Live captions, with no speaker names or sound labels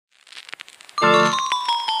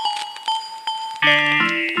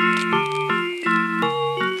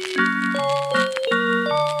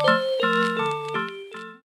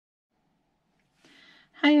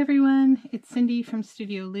Cindy from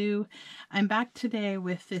Studioloo. I'm back today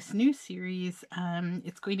with this new series.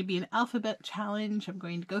 It's going to be an alphabet challenge. I'm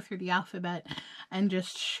going to go through the alphabet and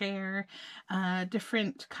just share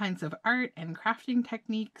different kinds of art and crafting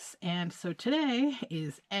techniques. And so today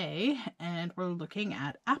is A, and we're looking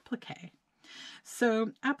at applique.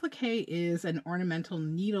 So applique is an ornamental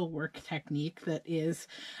needlework technique that is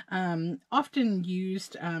often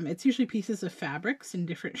used. It's usually pieces of fabrics in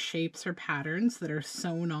different shapes or patterns that are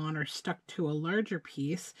sewn on or stuck to a larger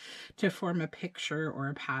piece to form a picture or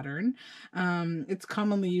a pattern. It's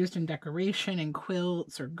commonly used in decoration, in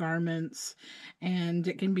quilts or garments, and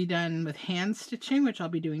it can be done with hand stitching, which I'll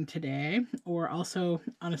be doing today, or also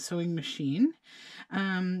on a sewing machine.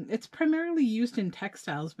 It's primarily used in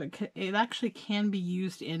textiles, but it actually can be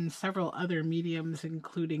used in several other mediums,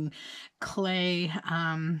 including clay.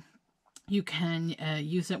 You can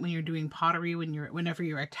use it when you're doing pottery, whenever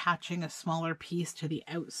you're attaching a smaller piece to the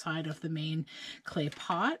outside of the main clay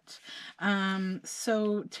pot.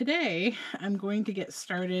 So today I'm going to get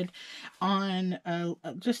started on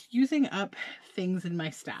just using up things in my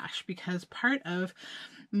stash, because part of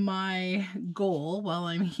my goal while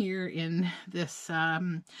I'm here in this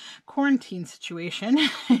quarantine situation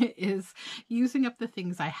is using up the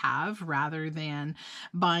things I have rather than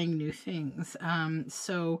buying new things.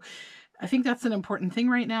 So I think that's an important thing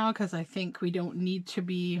right now, because I think we don't need to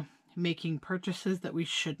be making purchases that we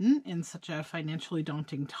shouldn't in such a financially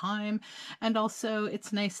daunting time. And also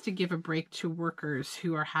it's nice to give a break to workers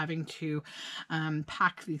who are having to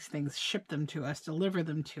pack these things, ship them to us, deliver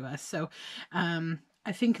them to us. So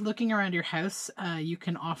I think looking around your house, you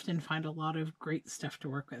can often find a lot of great stuff to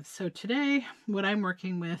work with. So today, what I'm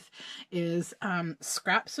working with is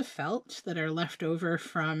scraps of felt that are left over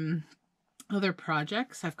from other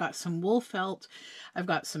projects. I've got some wool felt, I've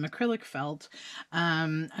got some acrylic felt.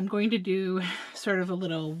 I'm going to do sort of a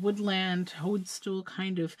little woodland toadstool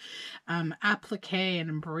kind of applique and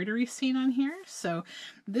embroidery scene on here. So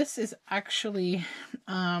this is actually,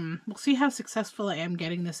 we'll see how successful I am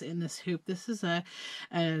getting this in this hoop. This is a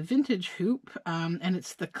vintage hoop, and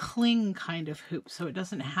it's the cling kind of hoop. So it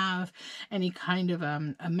doesn't have any kind of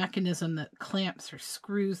a mechanism that clamps or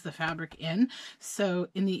screws the fabric in. So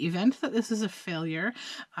in the event that this is a failure,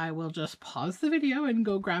 I will just pause the video and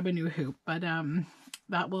go grab a new hoop. But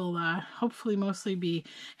that will hopefully mostly be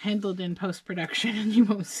handled in post-production and you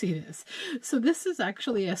won't see this. So this is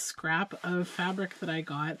actually a scrap of fabric that I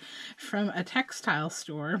got from a textile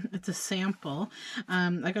store. It's a sample.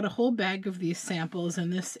 I got a whole bag of these samples,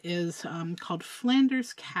 and this is called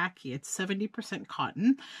Flanders Khaki. It's 70%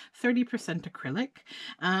 cotton, 30% acrylic,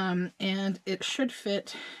 and it should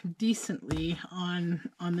fit decently on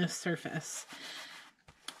this surface.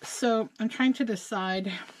 So I'm trying to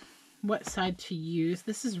decide what side to use.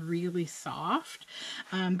 This is really soft,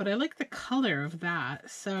 but I like the color of that.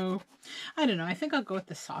 So I don't know, I think I'll go with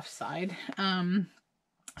the soft side.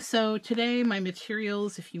 So today my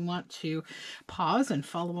materials, if you want to pause and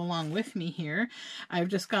follow along with me here, I've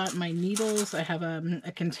just got my needles. I have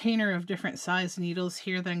a container of different size needles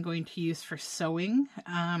here that I'm going to use for sewing.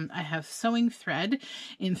 I have sewing thread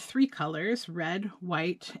in 3 colors, red,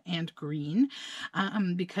 white, and green,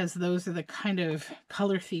 because those are the kind of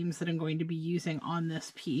color themes that I'm going to be using on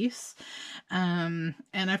this piece. And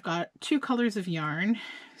I've got 2 colors of yarn,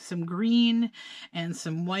 some green and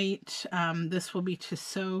some white. This will be to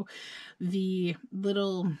sew the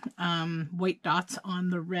little white dots on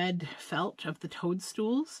the red felt of the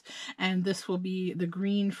toadstools, and this will be the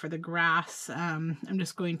green for the grass. I'm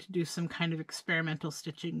just going to do some kind of experimental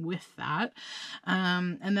stitching with that.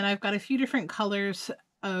 And then I've got a few different colors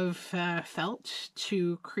of felt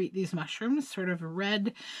to create these mushrooms, sort of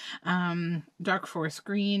red, dark forest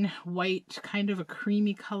green, white, kind of a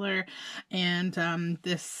creamy color, and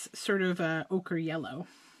this sort of ochre yellow.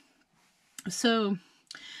 So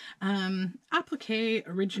applique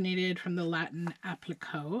originated from the Latin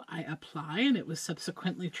applico, I apply, and it was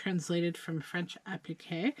subsequently translated from French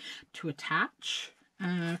appliquer, to attach.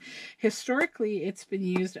 Historically, it's been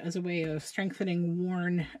used as a way of strengthening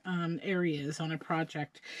worn areas on a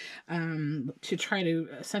project, to try to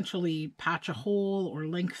essentially patch a hole or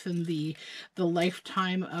lengthen the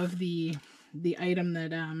lifetime of the item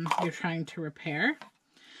that you're trying to repair.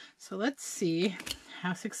 So let's see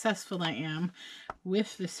how successful I am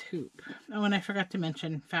with this hoop. Oh, and I forgot to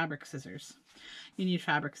mention fabric scissors. You need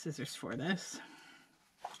fabric scissors for this.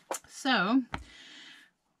 So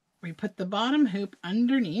we put the bottom hoop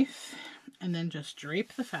underneath and then just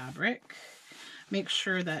drape the fabric. Make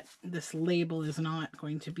sure that this label is not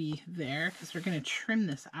going to be there, because we're going to trim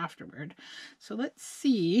this afterward. So let's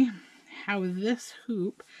see how this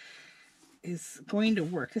hoop is going to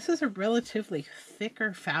work. This is a relatively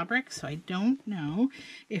thicker fabric, so I don't know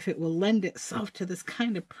if it will lend itself to this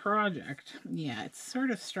kind of project. Yeah, it's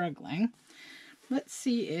sort of struggling. Let's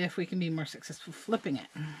see if we can be more successful flipping it.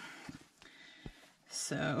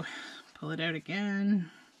 So pull it out again,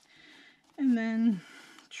 and then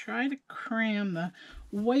try to cram the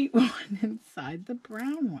white one inside the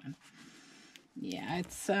brown one. Yeah,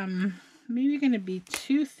 it's maybe going to be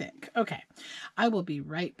too thick. Okay, I will be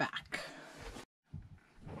right back.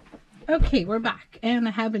 Okay, we're back, and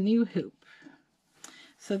I have a new hoop.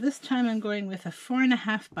 So this time I'm going with a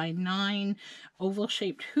 4.5 by 9 oval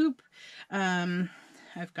shaped hoop.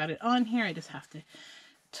 I've got it on here. I just have to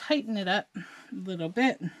tighten it up a little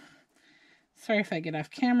bit. Sorry if I get off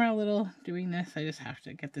camera a little doing this. I just have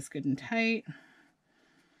to get this good and tight,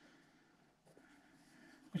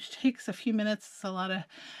 which takes a few minutes. It's a lot of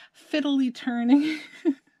fiddly turning.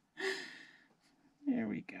 There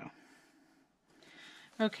we go.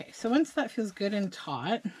 Okay, so once that feels good and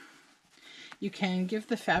taut, you can give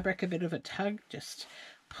the fabric a bit of a tug. Just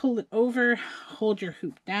pull it over, hold your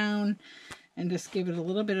hoop down, and just give it a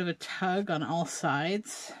little bit of a tug on all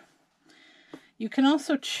sides. You can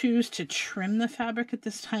also choose to trim the fabric at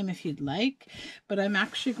this time if you'd like, but I'm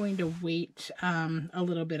actually going to wait a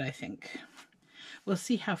little bit, I think. We'll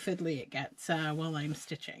see how fiddly it gets while I'm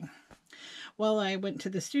stitching. While I went to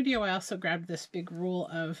the studio, I also grabbed this big roll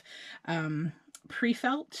of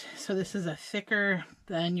pre-felt. So this is a thicker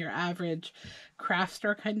than your average craft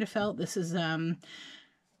store kind of felt. This is a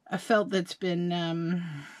felt that's been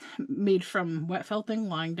made from wet felting,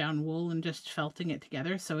 lying down wool and just felting it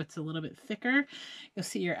together. So it's a little bit thicker. You'll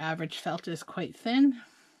see your average felt is quite thin.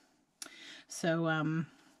 So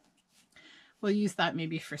we'll use that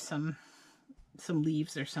maybe for some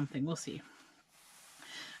leaves or something. We'll see.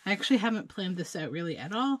 I actually haven't planned this out really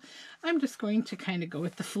at all. I'm just going to kind of go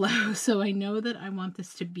with the flow. So I know that I want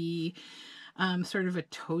this to be sort of a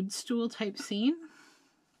toadstool type scene.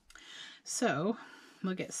 So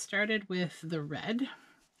we'll get started with the red.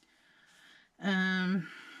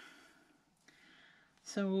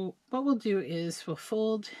 So what we'll do is we'll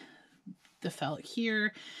fold the felt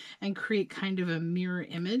here and create kind of a mirror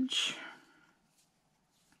image.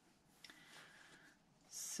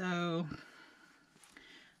 So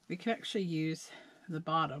we can actually use the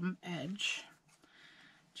bottom edge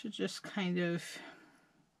to just kind of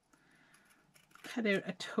cut out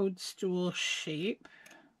a toadstool shape.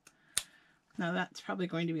 Now that's probably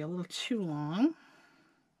going to be a little too long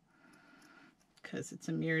because it's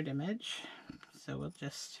a mirrored image. So we'll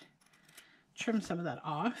just trim some of that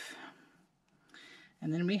off.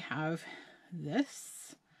 And then we have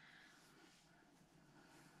this.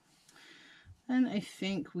 And I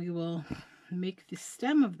think we will make the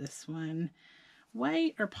stem of this one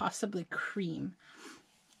white or possibly cream.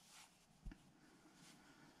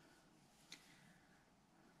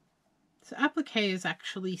 So applique is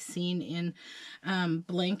actually seen in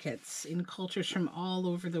blankets in cultures from all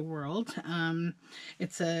over the world.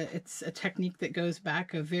 It's a technique that goes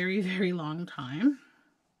back a very, very long time.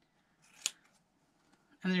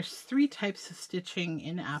 And there's 3 types of stitching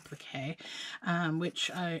in applique,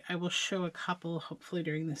 which I will show a couple hopefully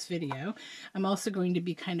during this video. I'm also going to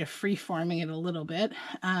be kind of free-forming it a little bit.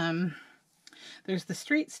 There's the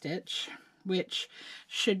straight stitch, which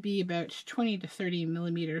should be about 20 to 30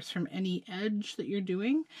 millimeters from any edge that you're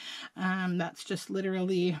doing. That's just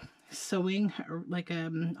literally sewing like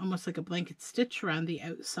almost like a blanket stitch around the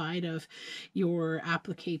outside of your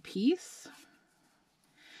applique piece.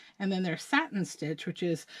 And then there's satin stitch, which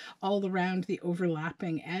is all around the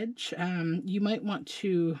overlapping edge. You might want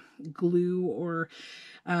to glue or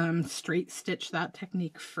straight stitch that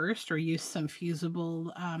technique first, or use some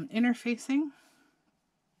fusible interfacing.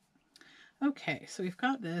 Okay, so we've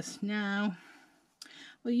got this. Now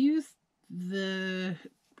we'll use the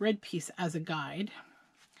red piece as a guide.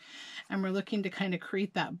 And we're looking to kind of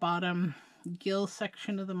create that bottom gill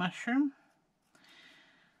section of the mushroom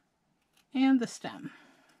and the stem.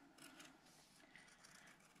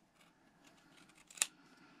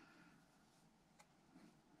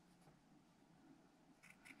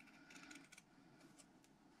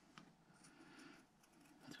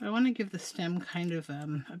 I want to give the stem kind of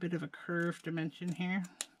a bit of a curved dimension here.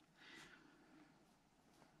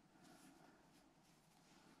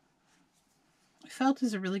 Felt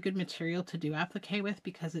is a really good material to do applique with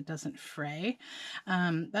because it doesn't fray.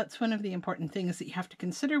 That's one of the important things that you have to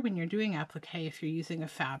consider when you're doing applique if you're using a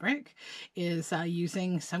fabric, is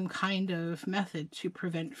using some kind of method to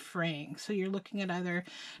prevent fraying. So you're looking at either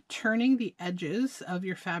turning the edges of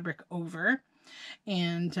your fabric over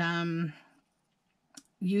and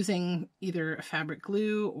using either a fabric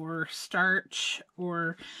glue or starch,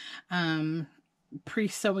 or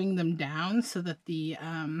pre-sewing them down so that the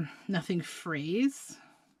nothing frays.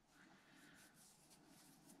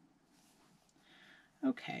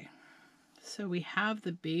 Okay, so we have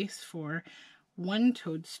the base for one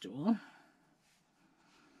toadstool.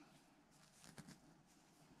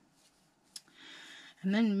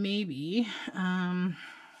 And then maybe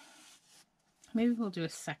we'll do a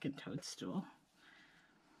second toadstool.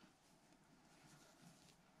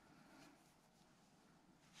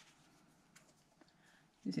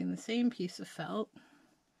 Using the same piece of felt.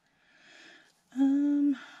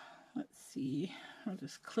 Let's see, I'll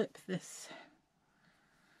just clip this.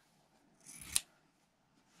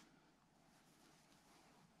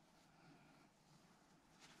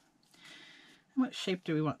 What shape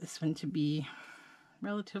do we want this one to be?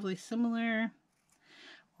 Relatively similar,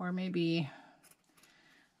 or maybe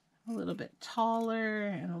a little bit taller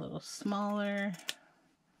and a little smaller.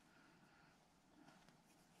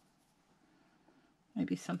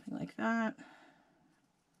 Maybe something like that.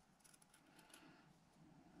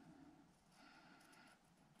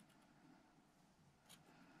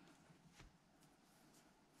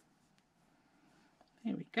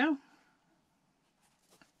 There we go.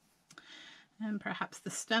 And perhaps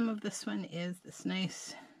the stem of this one is this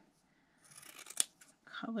nice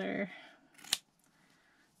color.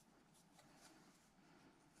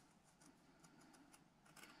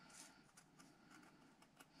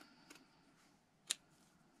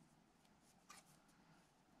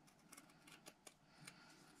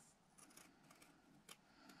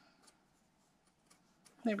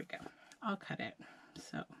 There we go. I'll cut it.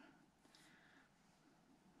 So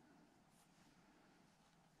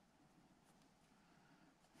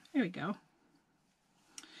there we go.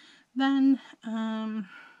 Then, do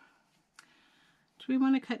we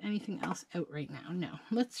want to cut anything else out right now? No,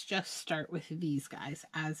 let's just start with these guys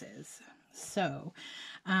as is. So,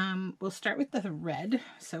 we'll start with the red.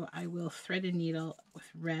 So I will thread a needle with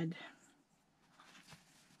red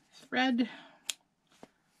thread.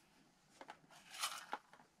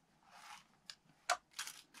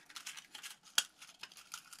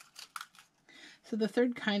 So the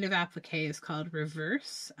third kind of applique is called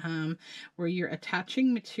reverse, where you're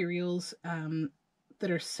attaching materials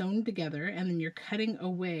that are sewn together, and then you're cutting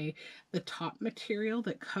away the top material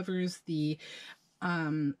that covers the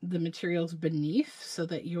materials beneath, so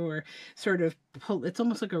that you're sort of it's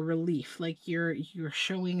almost like a relief, like you're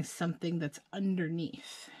showing something that's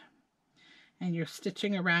underneath. And you're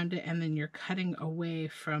stitching around it, and then you're cutting away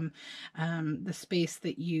from the space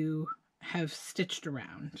that you have stitched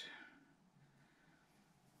around.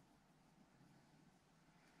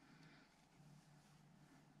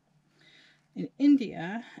 In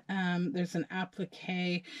India, there's an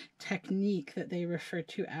applique technique that they refer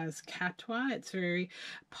to as katwa. It's very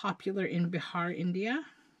popular in Bihar, India.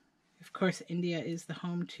 Of course, India is the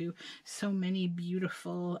home to so many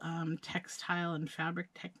beautiful textile and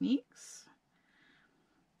fabric techniques.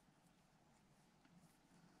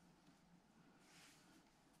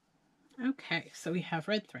 Okay, so we have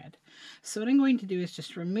red thread. So what I'm going to do is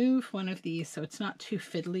just remove one of these so it's not too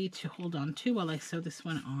fiddly to hold on to while I sew this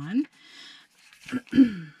one on.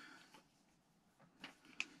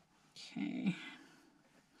 Okay,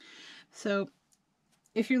 so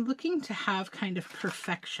if you're looking to have kind of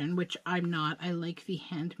perfection, which I'm not, I like the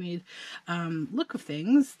handmade look of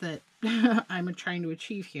things that I'm trying to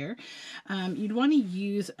achieve here, you'd want to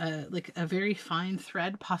use like a very fine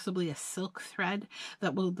thread, possibly a silk thread,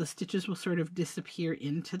 that the stitches will sort of disappear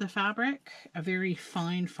into the fabric. A very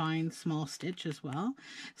fine small stitch as well.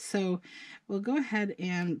 So we'll go ahead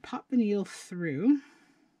and pop the needle through,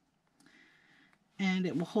 and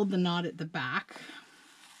it will hold the knot at the back.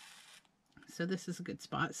 So this is a good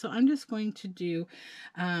spot. So I'm just going to do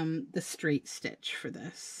the straight stitch for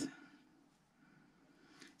this.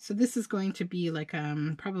 So this is going to be like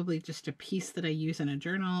probably just a piece that I use in a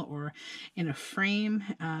journal or in a frame,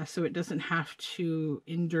 so it doesn't have to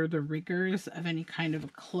endure the rigors of any kind of a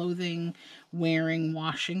clothing wearing,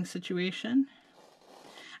 washing situation.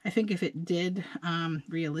 I think if it did,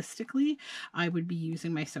 realistically, I would be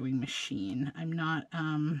using my sewing machine. I'm not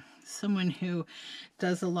someone who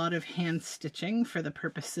does a lot of hand stitching for the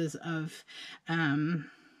purposes of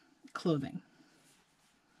clothing.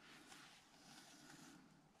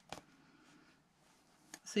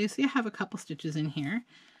 So you see I have a couple stitches in here.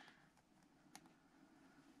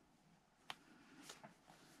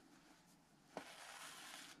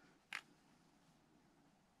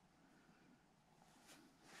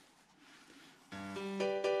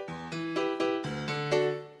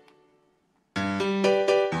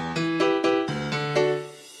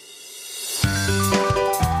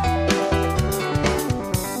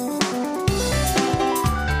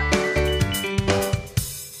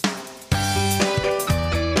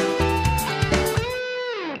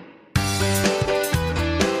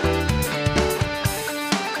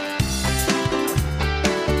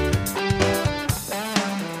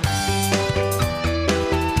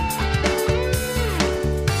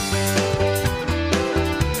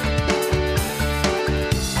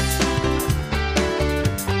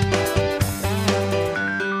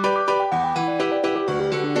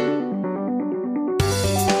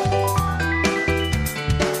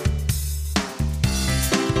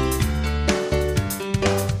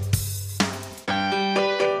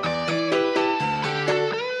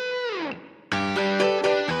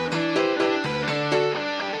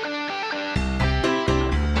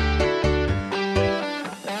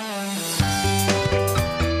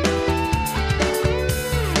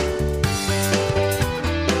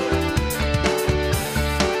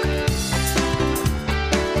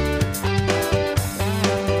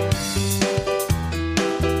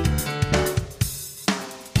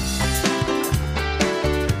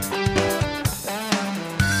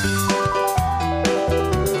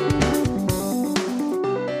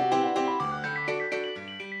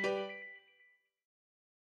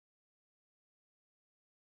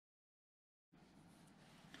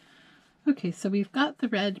 Okay, so we've got the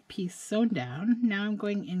red piece sewn down. Now I'm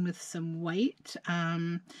going in with some white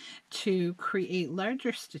to create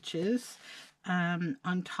larger stitches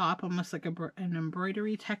on top, almost like an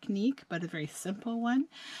embroidery technique, but a very simple one,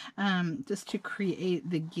 just to create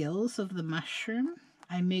the gills of the mushroom.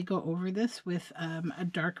 I may go over this with a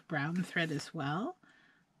dark brown thread as well,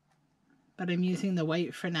 but I'm using the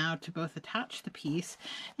white for now to both attach the piece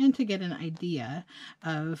and to get an idea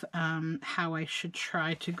of how I should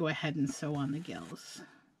try to go ahead and sew on the gills.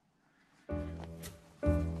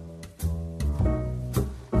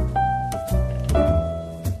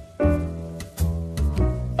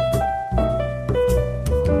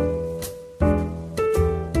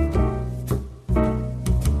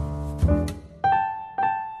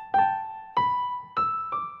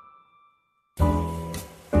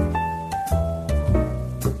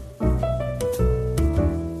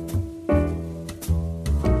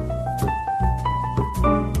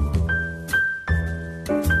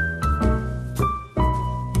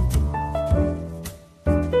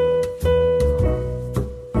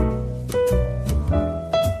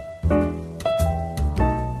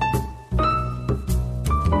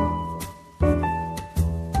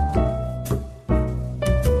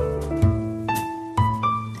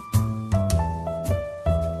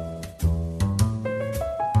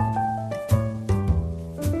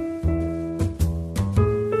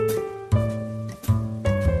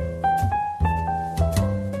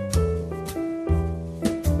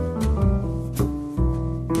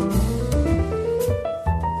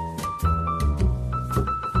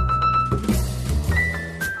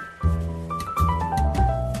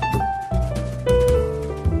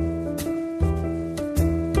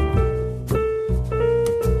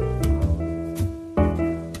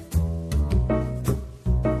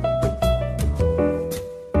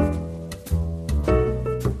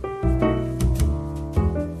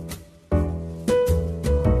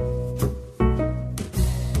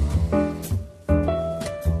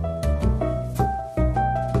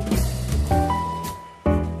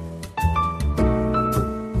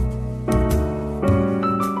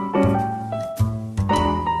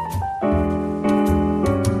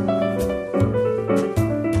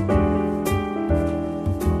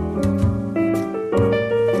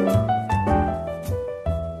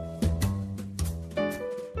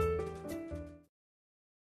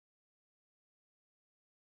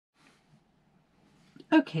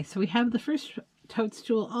 Okay, so we have the first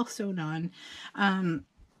toadstool all sewn on.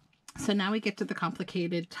 So now we get to the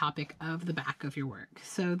complicated topic of the back of your work.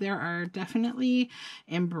 So there are definitely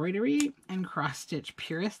embroidery and cross-stitch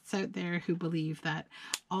purists out there who believe that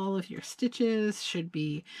all of your stitches should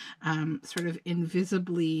be sort of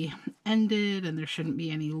invisibly ended, and there shouldn't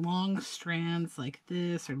be any long strands like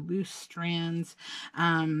this or loose strands.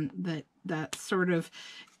 That sort of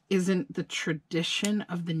isn't the tradition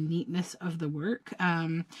of the neatness of the work.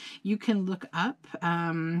 You can look up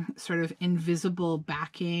sort of invisible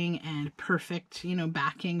backing and perfect,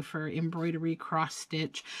 backing for embroidery, cross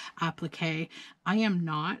stitch, applique. I am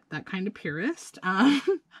not that kind of purist.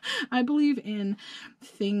 I believe in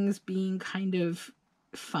things being kind of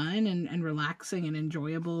fun and relaxing and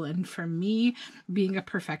enjoyable, and for me, being a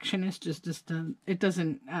perfectionist just it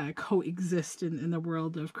doesn't coexist in the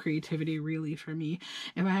world of creativity, really. For me,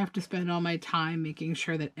 if I have to spend all my time making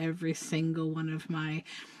sure that every single one of my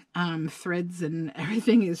threads and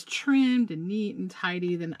everything is trimmed and neat and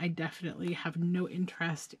tidy, then I definitely have no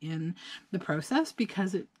interest in the process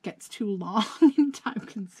because it gets too long and time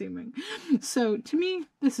consuming. So to me,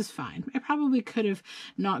 this is fine. I probably could have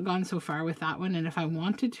not gone so far with that one, and if I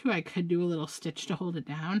wanted to, I could do a little stitch to hold it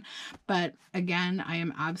down. But again, I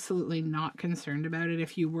am absolutely not concerned about it.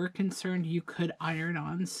 If you were concerned, you could iron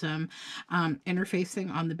on some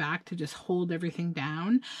interfacing on the back to just hold everything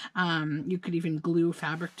down. You could even glue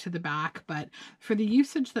fabric to the back, but for the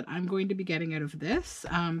usage that I'm going to be getting out of this,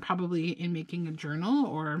 probably in making a journal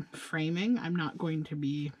or framing, I'm not going to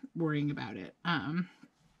be worrying about it.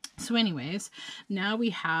 So anyways, now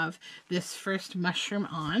we have this first mushroom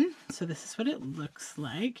on. So this is what it looks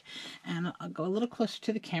like. And I'll go a little closer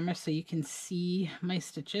to the camera so you can see my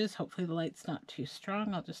stitches. Hopefully the light's not too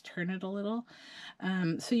strong. I'll just turn it a little.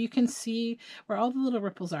 So you can see where all the little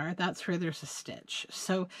ripples are. That's where there's a stitch.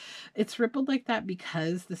 So it's rippled like that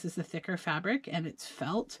because this is a thicker fabric and it's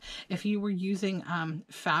felt. If you were using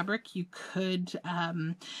fabric, you could,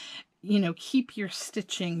 keep your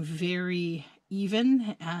stitching very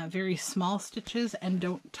even, very small stitches, and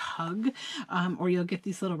don't tug, or you'll get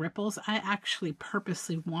these little ripples. I actually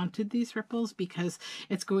purposely wanted these ripples because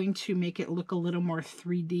it's going to make it look a little more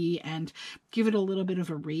 3D and give it a little bit of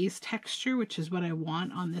a raised texture, which is what I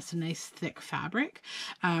want on this nice thick fabric.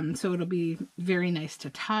 So it'll be very nice to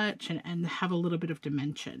touch and have a little bit of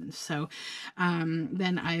dimension. So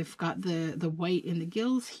then I've got the white in the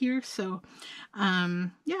gills here. So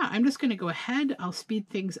yeah, I'm just going to go ahead. I'll speed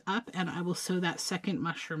things up and I will sew that second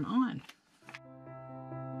mushroom on.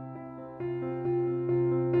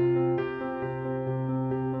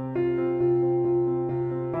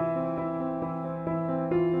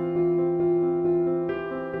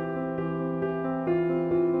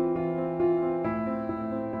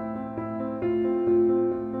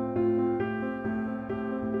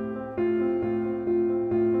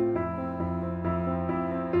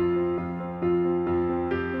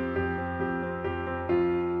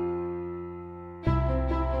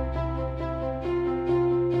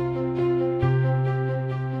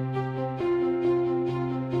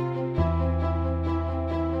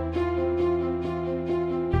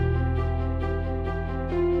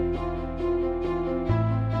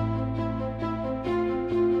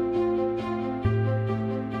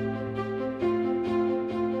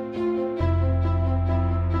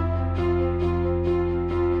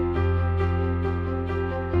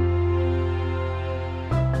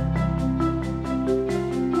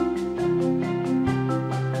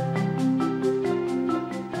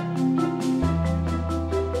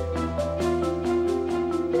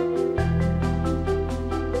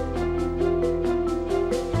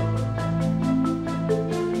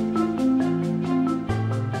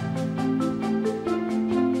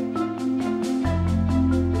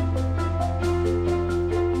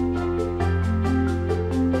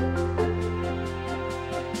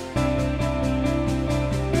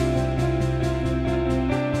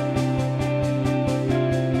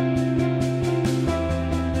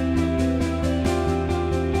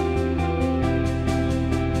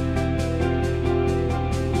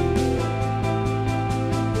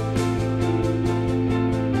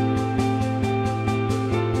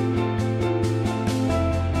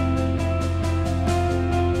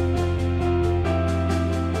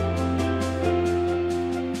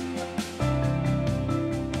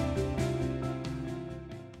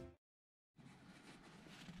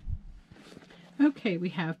 Okay, we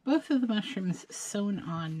have both of the mushrooms sewn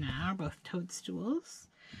on now, both toadstools.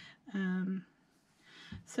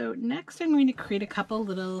 So next I'm going to create a couple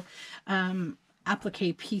little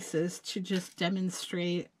applique pieces to just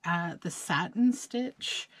demonstrate the satin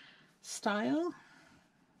stitch style.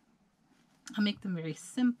 I'll make them very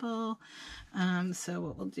simple. So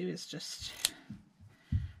what we'll do is just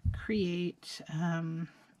create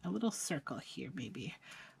a little circle here maybe,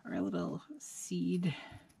 or a little seed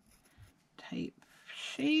type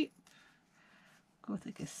shape. Go with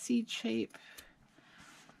like a seed shape.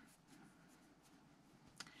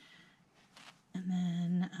 And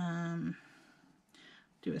then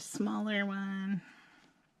do a smaller one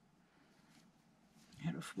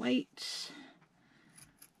out of white.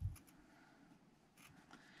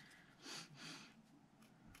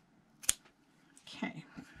 Okay.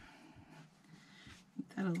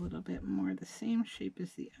 Make that a little bit more the same shape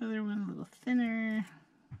as the other one, a little thinner.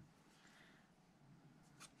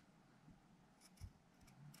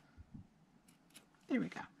 There we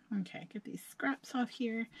go. Okay, get these scraps off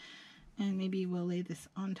here, and maybe we'll lay this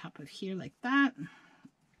on top of here like that.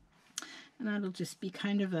 And that'll just be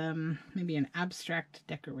kind of maybe an abstract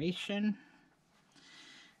decoration.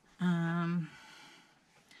 And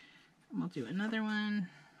we'll do another one.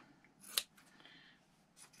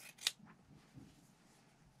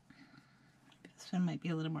 This one might be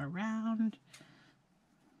a little more round.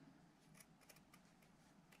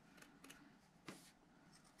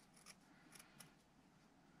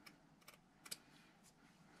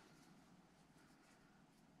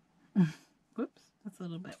 Whoops, that's a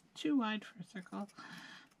little bit too wide for a circle. I'm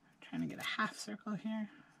trying to get a half circle here.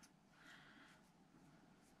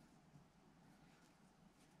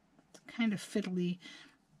 It's kind of fiddly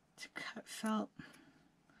to cut felt.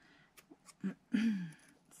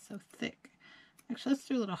 It's so thick. Actually, let's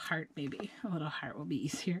do a little heart maybe. A little heart will be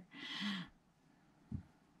easier.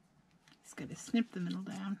 Just going to snip the middle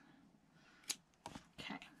down.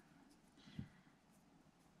 Okay.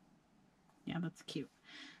 Yeah, that's cute.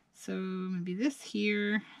 So maybe this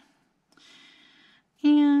here,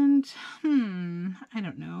 and I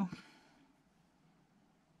don't know. I'm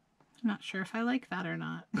not sure if I like that or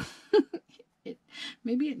not.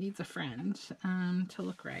 Maybe it needs a friend to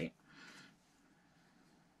look right.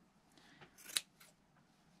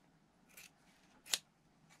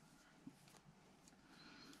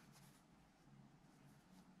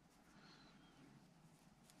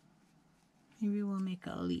 Maybe we'll make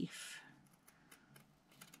a leaf.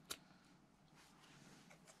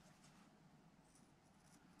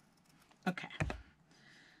 Okay.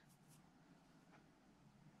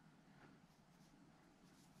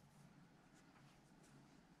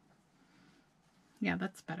 Yeah,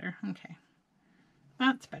 that's better. Okay.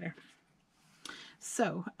 That's better.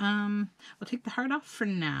 So, we'll take the heart off for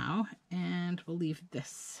now, and we'll leave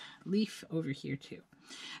this leaf over here too.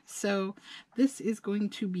 So this is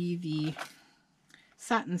going to be the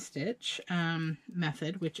satin stitch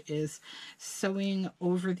method, which is sewing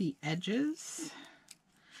over the edges.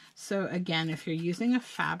 So again, if you're using a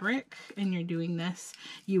fabric and you're doing this,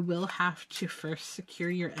 you will have to first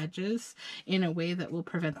secure your edges in a way that will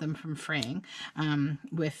prevent them from fraying,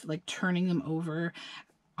 with like turning them over,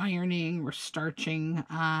 ironing or starching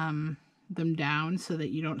them down so that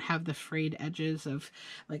you don't have the frayed edges of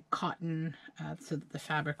like cotton, so that the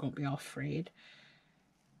fabric won't be all frayed.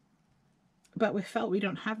 But with felt, we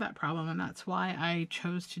don't have that problem, and that's why I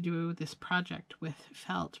chose to do this project with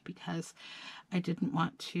felt, because I didn't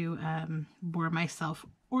want to bore myself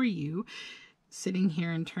or you sitting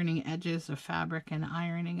here and turning edges of fabric and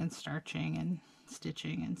ironing and starching and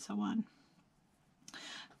stitching and so on.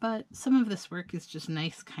 But some of this work is just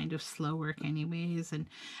nice kind of slow work anyways, and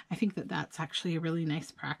I think that that's actually a really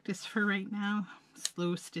nice practice for right now.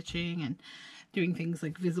 Slow stitching and doing things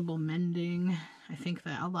like visible mending. I think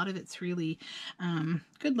that a lot of it's really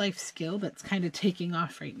good life skill that's kind of taking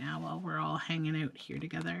off right now while we're all hanging out here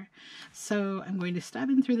together. So I'm going to stab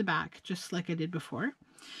in through the back just like I did before.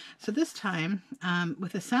 So this time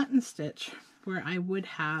with a satin stitch, where I would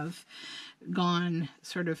have gone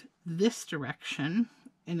sort of this direction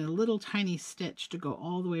in a little tiny stitch to go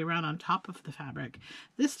all the way around on top of the fabric,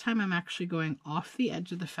 this time I'm actually going off the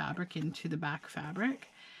edge of the fabric into the back fabric.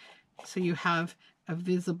 So you have a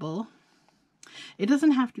visible, it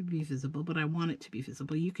doesn't have to be visible, but I want it to be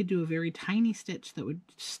visible. You could do a very tiny stitch that would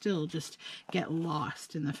still just get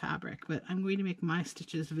lost in the fabric, but I'm going to make my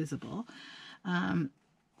stitches visible.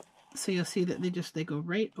 So you'll see that they go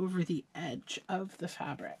right over the edge of the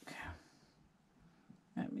fabric.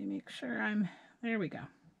 Let me make sure there we go.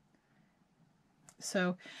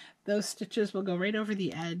 So those stitches will go right over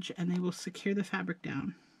the edge and they will secure the fabric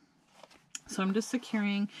down. So I'm just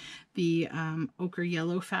securing the ochre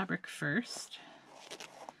yellow fabric first,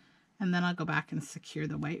 and then I'll go back and secure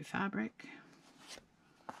the white fabric.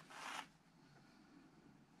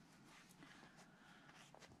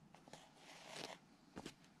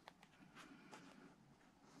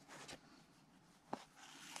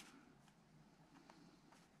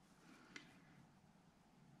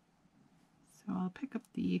 So I'll pick up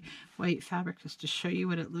the white fabric just to show you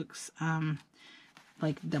what it looks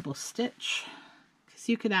like double stitch, because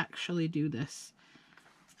you could actually do this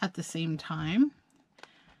at the same time.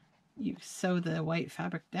 You sew the white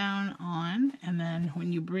fabric down on, and then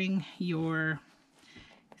when you bring your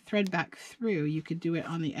thread back through, you could do it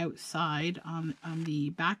on the outside on the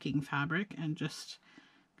backing fabric and just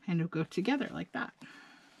kind of go together like that,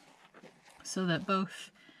 so that both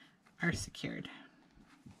are secured.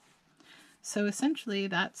 So essentially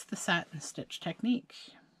that's the satin stitch technique.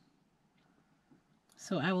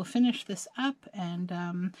 So I will finish this up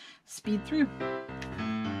and speed through.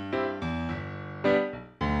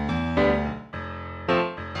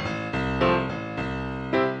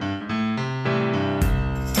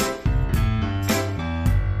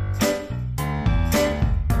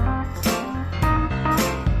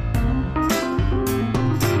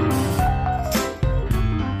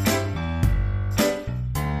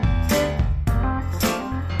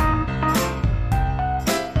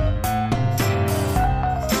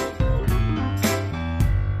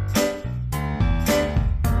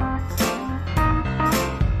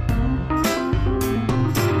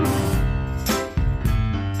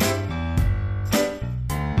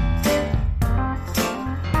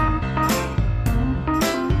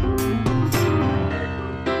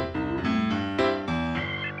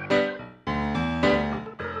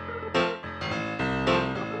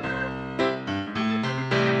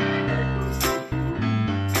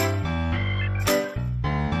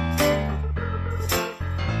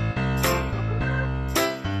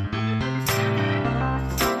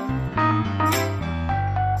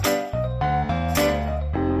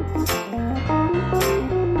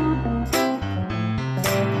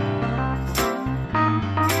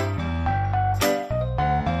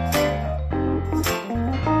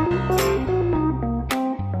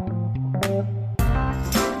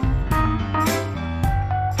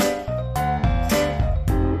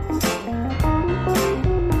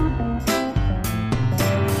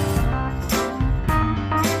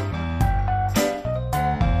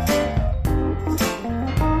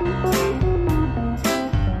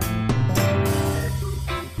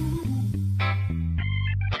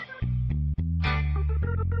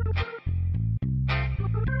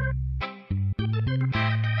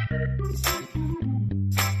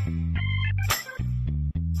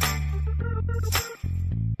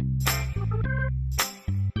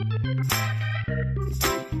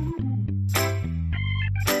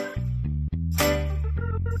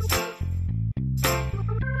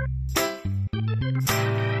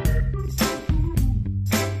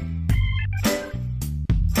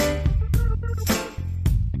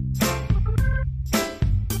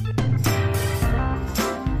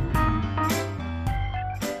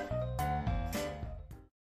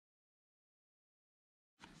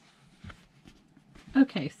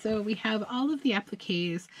 Okay, so we have all of the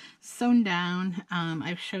appliques sewn down.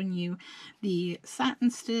 I've shown you the satin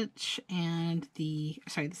stitch and the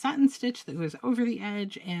satin stitch that goes over the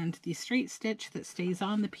edge and the straight stitch that stays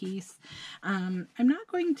on the piece. I'm not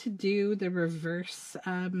going to do the reverse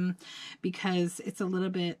because it's a little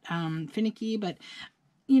bit finicky, but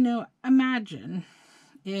you know, imagine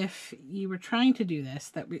if you were trying to do this,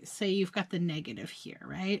 that say you've got the negative here,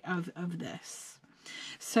 right, of this.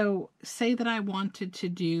 So say that I wanted to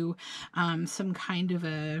do some kind of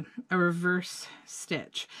a reverse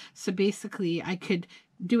stitch. So basically I could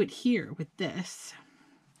do it here with this.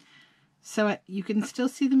 So you can still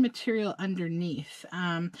see the material underneath.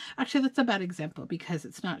 Actually, that's a bad example because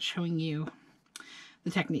it's not showing you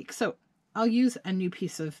the technique. So I'll use a new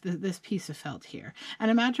piece of this piece of felt here. And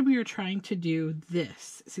imagine we were trying to do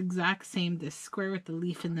this. It's exact same, this square with the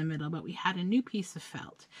leaf in the middle, but we had a new piece of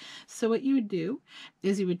felt. So what you would do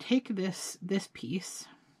is you would take this piece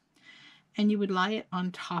and you would lie it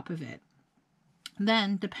on top of it.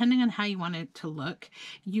 Then, depending on how you want it to look,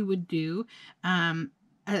 you would do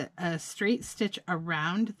a straight stitch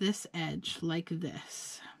around this edge like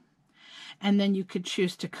this. And then you could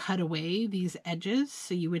choose to cut away these edges.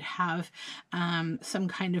 So you would have some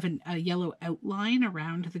kind of a yellow outline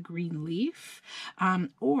around the green leaf.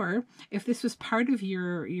 Or if this was part of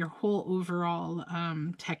your whole overall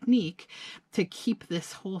technique to keep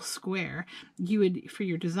this whole square, you would, for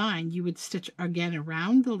your design, you would stitch again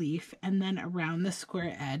around the leaf and then around the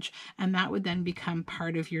square edge. And that would then become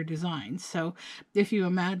part of your design. So if you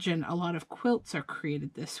imagine, a lot of quilts are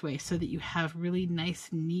created this way so that you have really nice,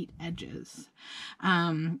 neat edges.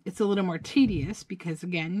 It's a little more tedious because,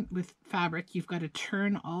 again, with fabric, you've got to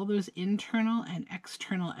turn all those internal and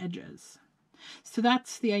external edges. So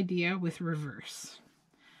that's the idea with reverse.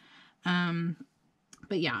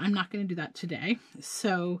 But yeah, I'm not going to do that today.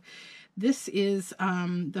 So this is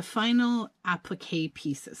the final applique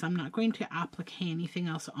pieces. I'm not going to applique anything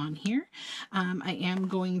else on here. I am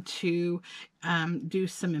going to do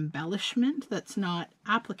some embellishment that's not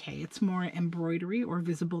applique. It's more embroidery or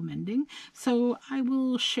visible mending. So I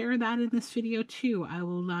will share that in this video too. I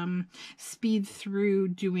will speed through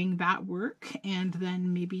doing that work and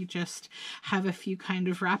then maybe just have a few kind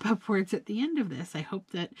of wrap up words at the end of this. I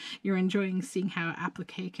hope that you're enjoying seeing how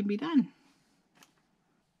applique can be done.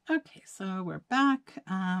 Okay, so we're back.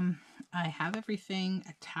 I have everything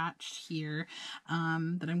attached here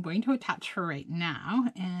that I'm going to attach for right now.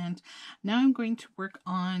 And now I'm going to work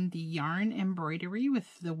on the yarn embroidery with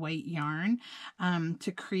the white yarn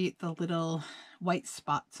to create the little white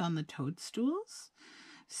spots on the toadstools.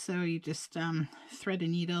 So you just thread a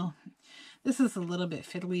needle. This is a little bit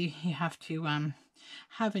fiddly. You have to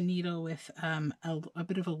have a needle with a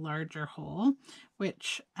bit of a larger hole,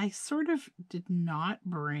 which I sort of did not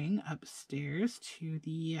bring upstairs to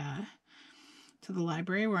the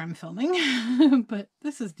library where I'm filming, but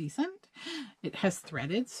this is decent. It has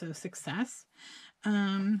threaded, so success.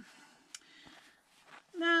 Now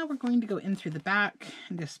we're going to go in through the back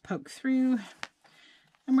and just poke through,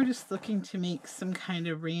 and we're just looking to make some kind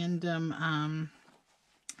of random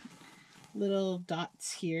little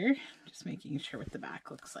dots here, just making sure what the back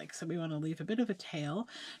looks like. So we want to leave a bit of a tail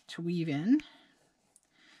to weave in.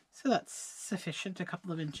 So that's sufficient, a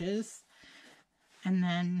couple of inches. And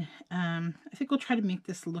then I think we'll try to make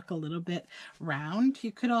this look a little bit round.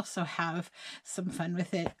 You could also have some fun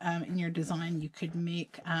with it in your design. You could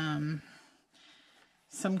make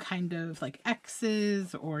some kind of like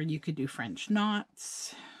X's, or you could do French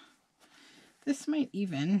knots. This might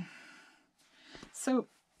even, so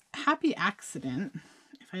happy accident,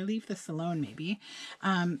 if I leave this alone maybe,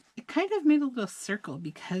 it kind of made a little circle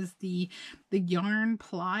because the yarn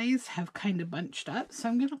plies have kind of bunched up. So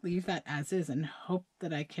I'm going to leave that as is and hope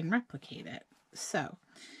that I can replicate it. So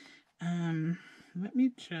let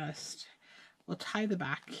me just, we'll tie the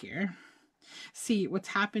back here. See, what's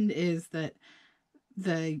happened is that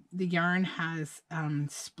the yarn has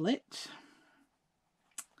split.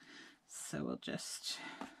 So we'll just,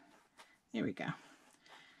 there we go.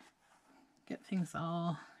 Get things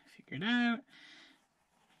all figured out,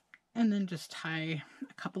 and then just tie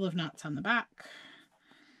a couple of knots on the back.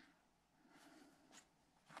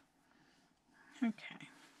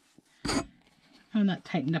 Okay, and that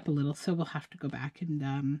tightened up a little, so we'll have to go back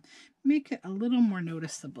and make it a little more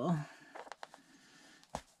noticeable.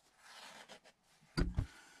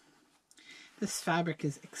 This fabric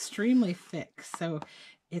is extremely thick, so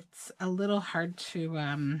it's a little hard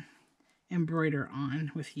to embroider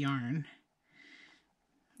on with yarn.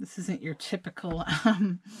 This isn't your typical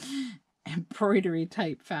embroidery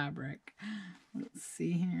type fabric. Let's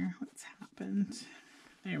see here what's happened.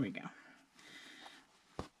 There we go.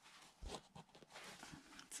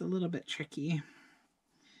 a little bit tricky.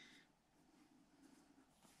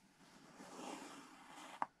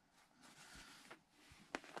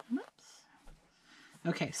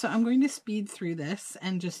 Okay, so I'm going to speed through this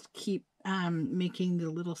and just keep making the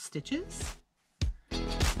little stitches.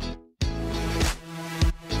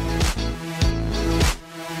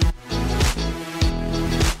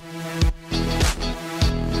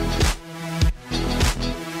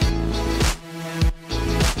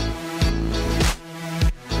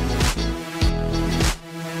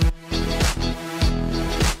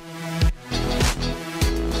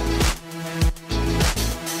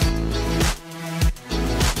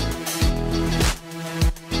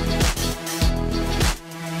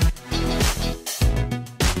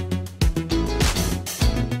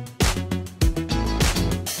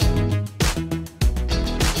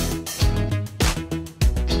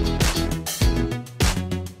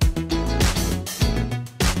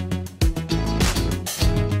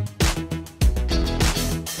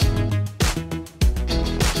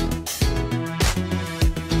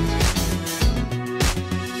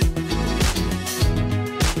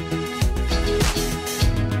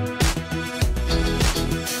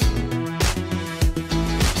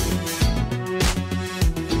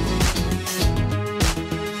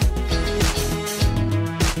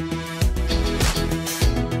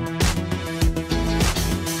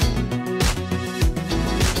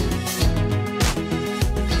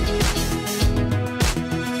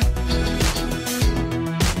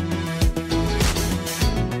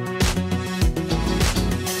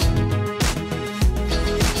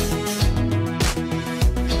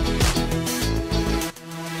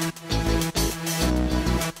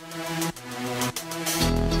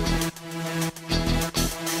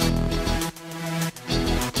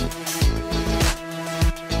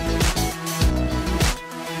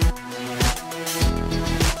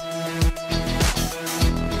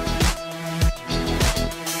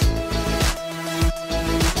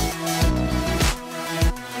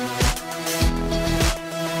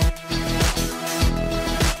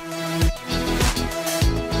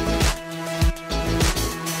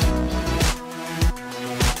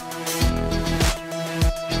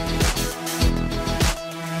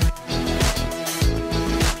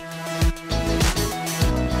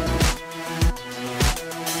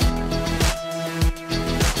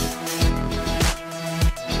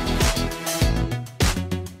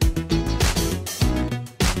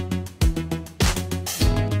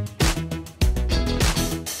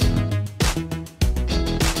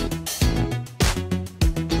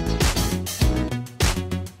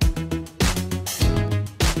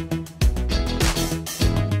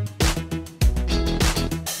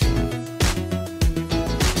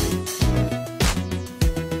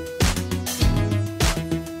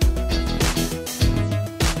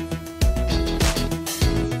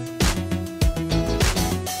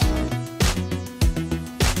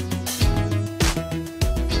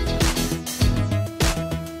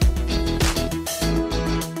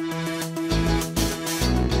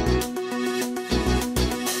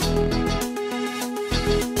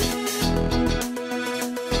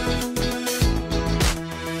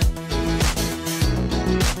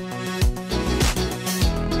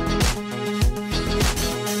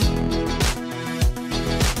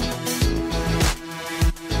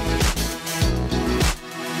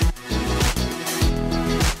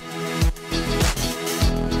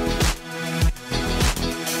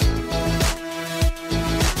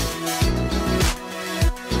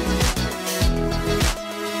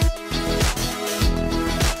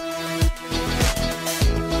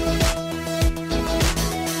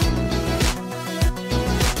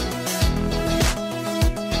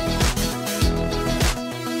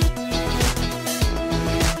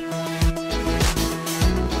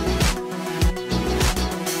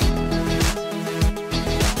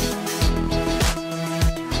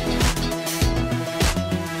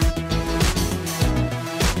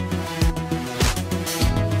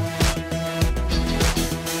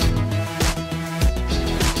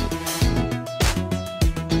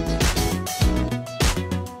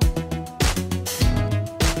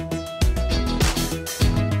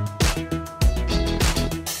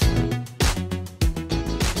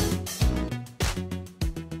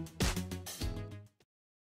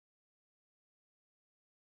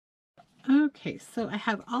 Okay, so I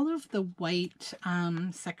have all of the white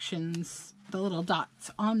sections, the little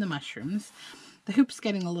dots on the mushrooms. The hoop's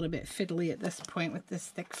getting a little bit fiddly at this point with this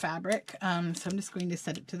thick fabric, so I'm just going to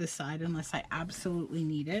set it to the side unless I absolutely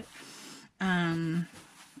need it.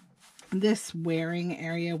 This wearing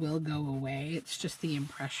area will go away. It's just the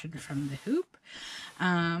impression from the hoop.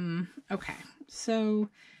 Okay, so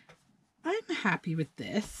I'm happy with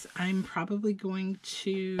this. I'm probably going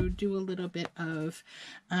to do a little bit of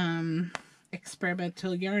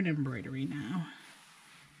experimental yarn embroidery now.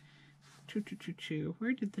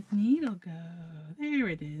 Where did the needle go? There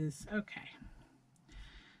it is. Okay.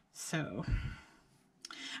 So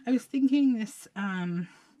I was thinking this,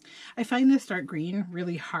 I find this dark green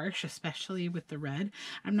really harsh, especially with the red.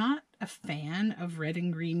 I'm not a fan of red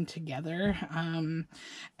and green together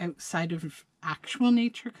outside of actual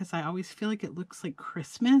nature, because I always feel like it looks like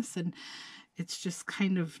Christmas and it's just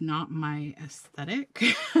kind of not my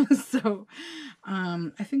aesthetic. So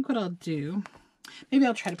I think what I'll do, maybe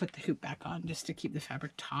I'll try to put the hoop back on just to keep the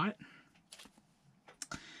fabric taut.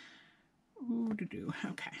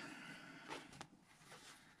 Okay.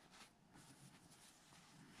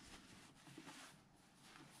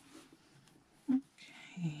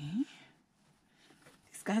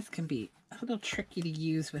 These guys can be a little tricky to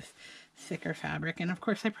use with thicker fabric, and of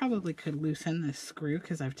course I probably could loosen this screw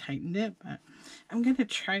because I've tightened it, but I'm gonna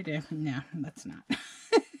try to, no, that's not.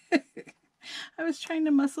 I was trying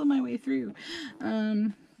to muscle my way through,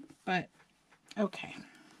 but okay.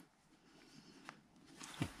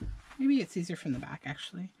 Maybe it's easier from the back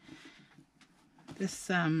actually.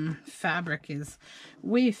 This fabric is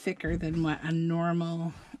way thicker than what a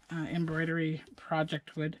normal embroidery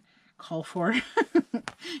project would call for.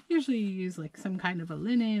 Usually you use like some kind of a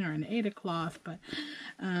linen or an Aida cloth, but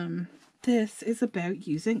this is about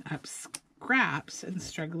using up scraps and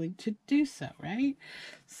struggling to do so, right?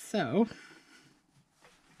 So,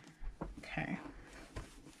 okay,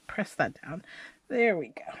 press that down. There we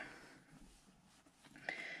go.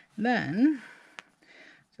 Then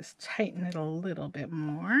just tighten it a little bit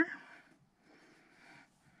more.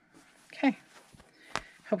 Okay.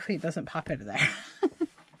 Hopefully it doesn't pop out of there.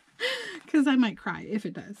 Because I might cry. If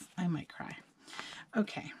it does, I might cry.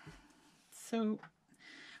 Okay. So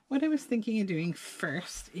what I was thinking of doing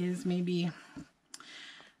first is maybe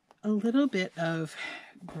a little bit of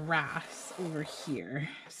grass over here.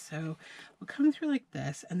 So we'll come through like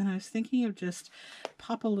this. And then I was thinking of just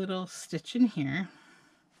pop a little stitch in here.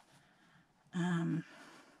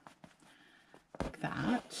 Like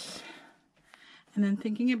that. And then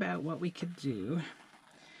thinking about what we could do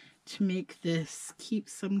to make this keep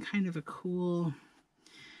some kind of a cool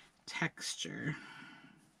texture.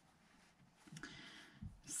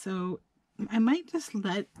 So I might just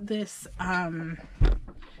let this,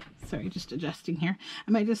 sorry, just adjusting here.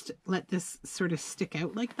 I might just let this sort of stick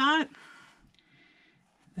out like that.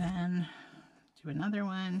 Then do another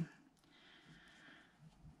one.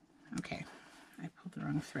 Okay. I pulled the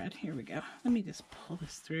wrong thread. Here we go. Let me just pull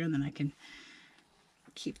this through and then I can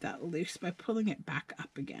keep that loose by pulling it back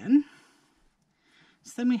up again.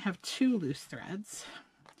 So then we have 2 loose threads.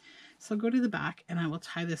 So I'll go to the back and I will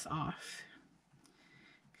tie this off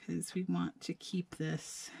because we want to keep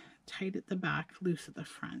this tight at the back, loose at the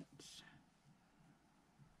front.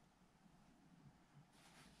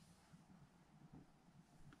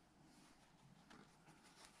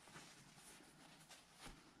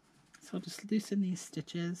 So I'll just loosen these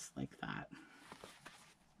stitches like that.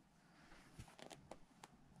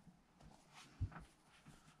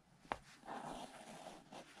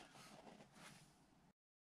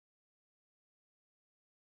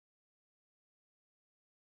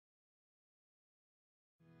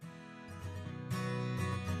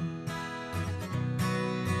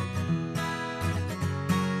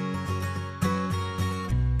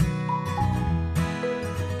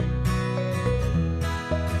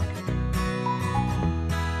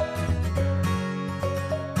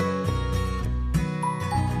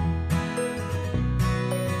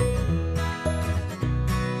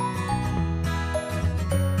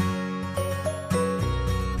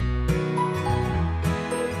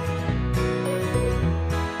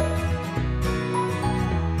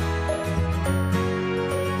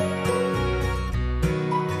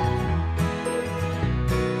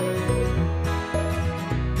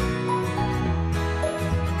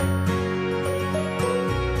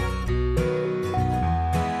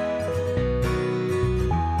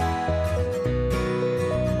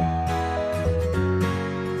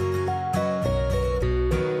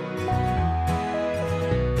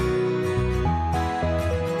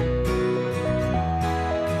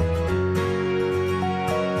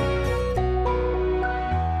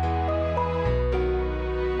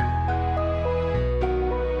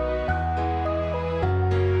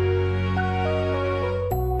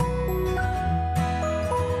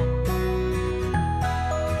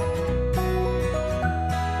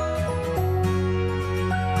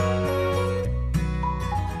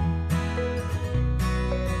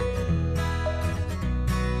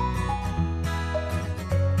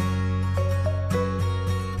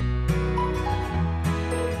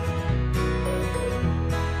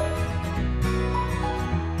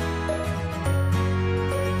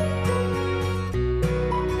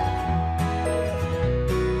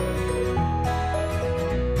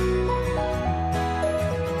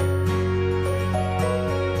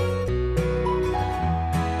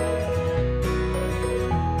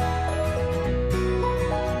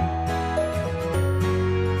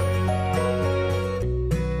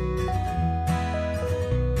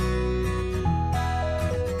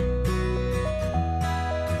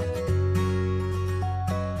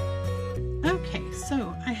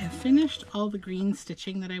 finished all the green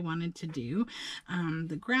stitching that I wanted to do.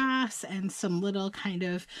 The grass and some little kind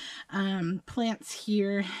of plants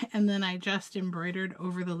here, and then I just embroidered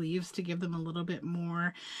over the leaves to give them a little bit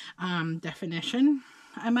more definition.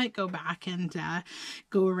 I might go back and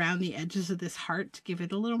go around the edges of this heart to give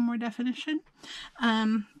it a little more definition.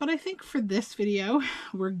 But I think for this video,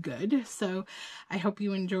 we're good. So I hope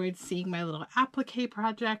you enjoyed seeing my little applique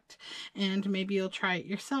project, and maybe you'll try it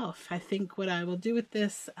yourself. I think what I will do with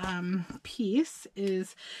this piece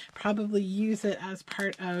is probably use it as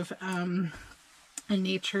part of a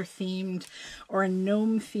nature themed or a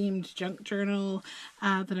gnome themed junk journal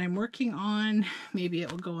that I'm working on. Maybe it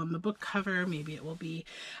will go on the book cover, maybe it will be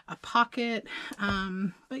a pocket.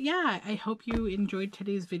 But yeah, I hope you enjoyed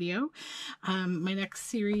today's video. My next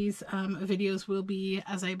series of videos will be,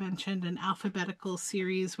 as I mentioned, an alphabetical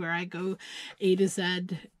series where I go A to Z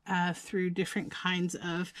through different kinds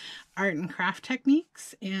of art and craft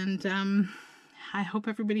techniques. And I hope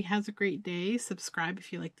everybody has a great day. Subscribe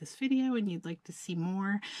if you like this video and you'd like to see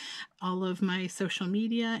more. All of my social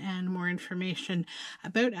media and more information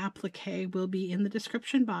about Applique will be in the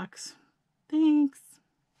description box. Thanks.